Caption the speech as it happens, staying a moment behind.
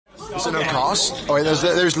Is it no cost? Oh wait, there's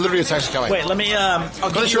literally a taxi coming. Wait, let me. I'll give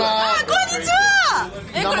you. こんにちは。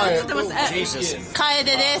これ映ってます。 Jesus. 楓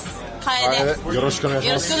です。楓。よろしくお願いし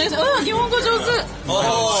ます。よろしくお願いします。日本語上手。今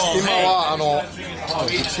は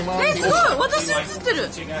1万。すごい。私映ってる。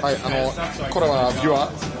はい、これはビュア。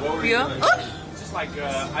ビュア？人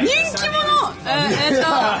気者。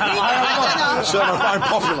I'm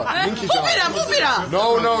popular. 人気じゃない。ポピュラ。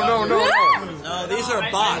No. No, these are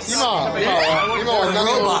bots. 今は何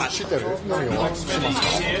を知ってる？何をしますか？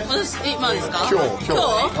私今ですか？今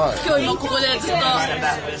日今ここでずっと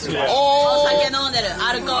お酒飲んでる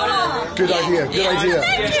アルコール。Good idea.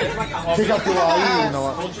 手が可愛いの。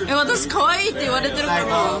私可愛いって言われてるか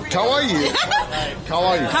な。可愛い。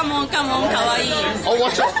カモン可愛い。Oh,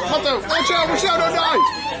 watch out! 待って、watch out! Don't die!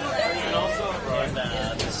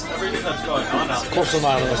 コース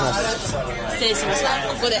前お願いします。失礼しました。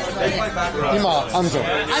ここで。今安全。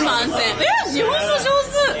今安全。日本語上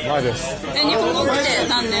手。ないです。日本語来て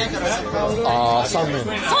何年？3年。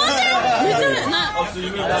めっちゃ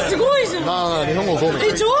すごいじゃん。日本語5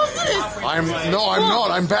年。上手です。I'm not.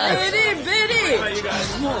 I'm bad. Very.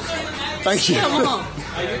 Thank you.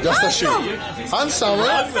 優しい。Handsome.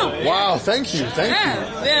 Wow, thank you.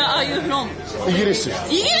 Where are you from? イギリス。ハ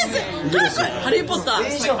リーポッター。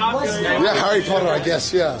Yeah, Harry Potter, I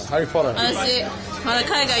guess. Yeah, Harry Potter. 私まだ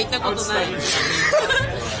海外行ったことない。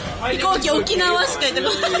飛行機沖縄しか行ったこ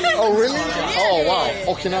とない。Oh, really? Oh,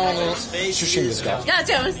 wow. 沖縄の出身ですか？いや違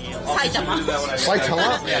います。埼玉。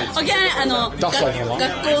沖縄学校のト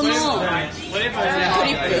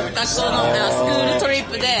リップ、学校のスクールトリッ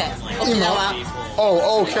プで沖縄。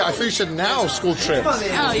Oh, okay. I thought you said now school trip. Oh,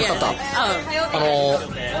 yeah.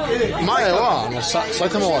 前は埼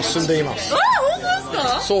玉は住んでいます。本当です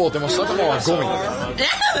か？そう、でも埼玉はゴミ。I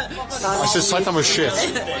said 埼玉 shit.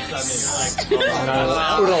 浦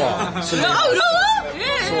和住んでいます。浦和？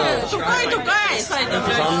都会埼玉。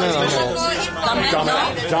残念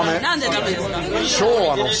ダメ。なんでダメですか？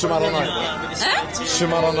超つまらない。つ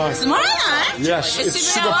まらない。Yes, it's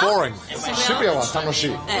super boring. 渋谷は楽し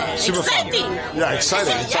い。Super fun. Yeah,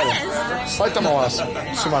 exciting. 埼玉はつ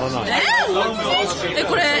まらない。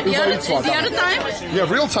これリアルタイム？ Yeah,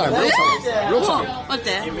 real time. 待って。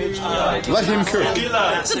Let him cook.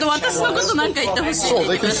 ちょっと私のことなんか言ってほしい。そう、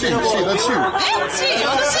they can see. That's you.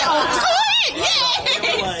 私可愛い。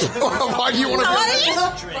Why do you want to?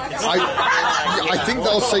 I think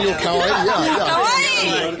they'll say you're kawaii. Yeah.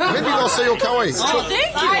 Maybe they'll say you're kawaii. Oh,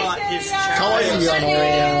 thank you. Kawaii.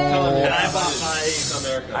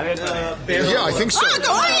 Yeah, I think so.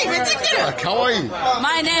 Kawaii. めっちゃ来てる。Kawaii.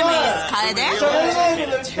 My name is Kaede.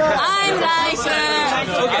 I'm like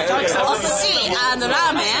お寿司and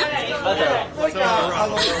ramen.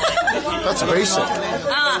 That's basic.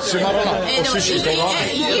 つまらない。お寿司とラーメ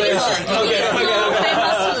ン。イギリ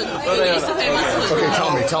スフェイマスフード。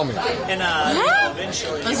Okay, tell me.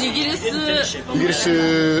 私イギリス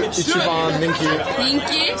一番人気。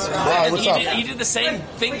Wow, what's up? You did the same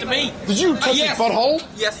thing to me. Did you touch his butthole?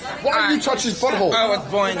 Yes. Why did you touch his butthole? I was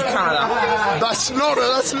born in Canada. That's not a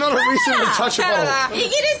reason to touch a butthole. イギリ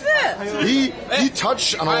ス。He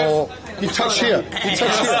touched He touched here.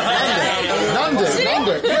なんで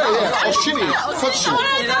Yeah. お尻。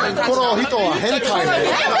この人は変態。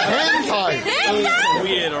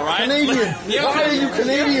Weird, alright? Canadian. Why are you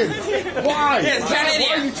Canadian? Why? Yes, Canadian.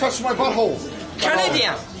 Why you touch my butthole?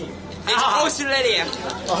 Canadian. It's Australia.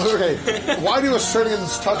 Okay. Why do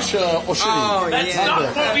Australians touch Oshiri? Oh, That's yeah.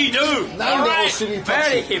 not what we do. Alright.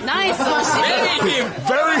 Very hip. Nice. Very hip.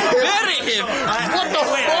 Very hip. Very hip. What the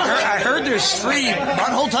fuck? I heard there's free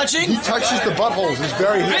butthole touching. He touches the buttholes. He's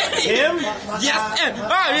very hip. Him? Yes.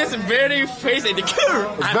 It's very facing the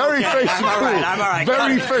cool. Very face cool. I'm alright.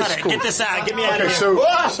 Very Cut face it. cool. Get this out. Get me out Okay, of here.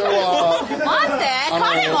 待って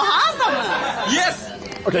彼もハンサム。 Yes.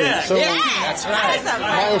 Okay, so That's right.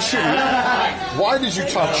 my Oshiri, why did you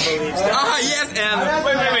touch? Yes. And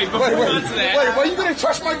wait. Before we go to that. Wait, are you going to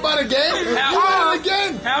touch my butt again? How-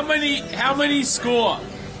 Again? How many score?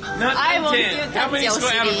 Not I want 10. you to How many touch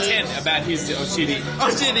score out of Oshiri. 10 about his Oshiri?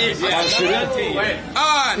 Oshiri. Not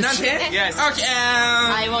 10. Nante? Yes. Okay.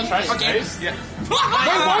 I want to. Okay. Yeah. Wait,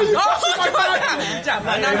 why are you touching my butt?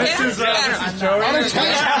 This is No, it's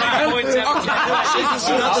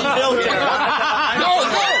not open.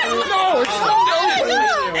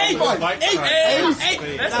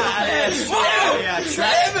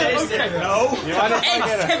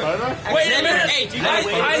 Wait a minute.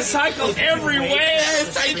 I cycle everywhere.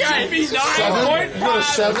 It can't be 9 points. You got a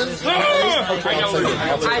 7?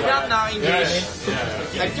 I don't know English.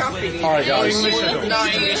 I can't speak English. Alright, guys. No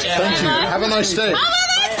English. Thank you. Have a nice day. Have a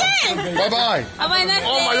nice day. Bye-bye. Have a nice day.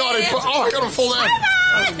 Oh my god, I gotta fall down. Bye.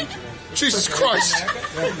 Jesus Christ.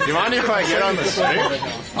 Do you mind if I get on the stream?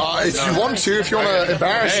 If you want to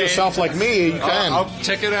embarrass yourself like me, you can. I'll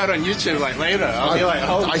check it out on YouTube like later. I'll be like,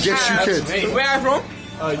 holy I guess you could. Where are you from?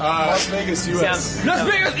 Las Vegas, US. Las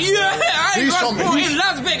Vegas. Yeah, He's I from was born in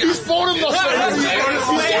Las Vegas. He's born in Las Vegas.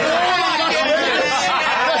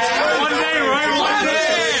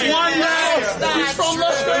 One day. He's from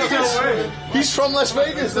Las Vegas. He's from Las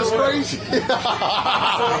Vegas. That's crazy. All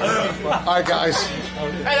right, guys.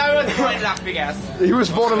 And I was born in Las Vegas. He was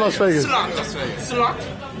born in Las Vegas. Slot.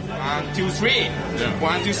 1, 2, 3.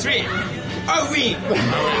 1, 2, 3. Oh, we.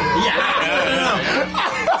 Yeah.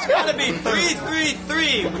 It's gotta be 3, 3,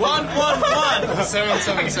 3. 1, 1, 1. 7,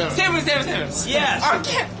 7, 7. 7, 7, 7. Yes.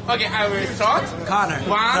 Okay, I will start. Connor.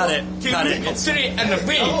 1, 2, 3, and a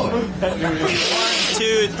we. 1,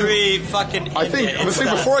 2, 3, fucking. I think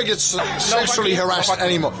before I get sexually harassed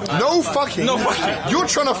anymore. No fucking. No fucking. You're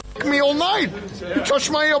trying to fuck me all night. You touch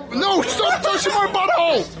my. No, stop touching my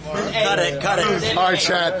butthole. Cut it. All right,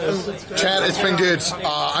 Chad, it's been good.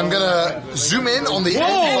 I'm gonna zoom in on the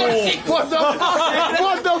end. What the?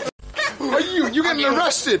 What the? Are you getting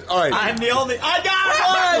arrested? All right. I'm the only. I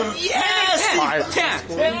got one. Yes. All right. 10.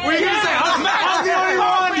 What are you gonna say? I'm the only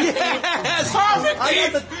one. Yes. Perfect.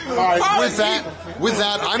 All right. With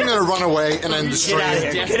that, I'm gonna run away and end the stream.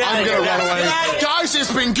 I'm gonna run away. Guys,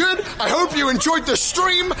 it's been good. I hope you enjoyed the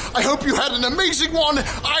stream. I hope you had an amazing one.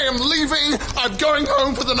 I am leaving. I'm going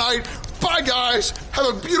home for the night. Bye, guys. Have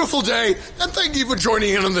a beautiful day, and thank you for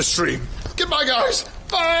joining in on the stream. Goodbye, guys.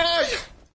 Bye.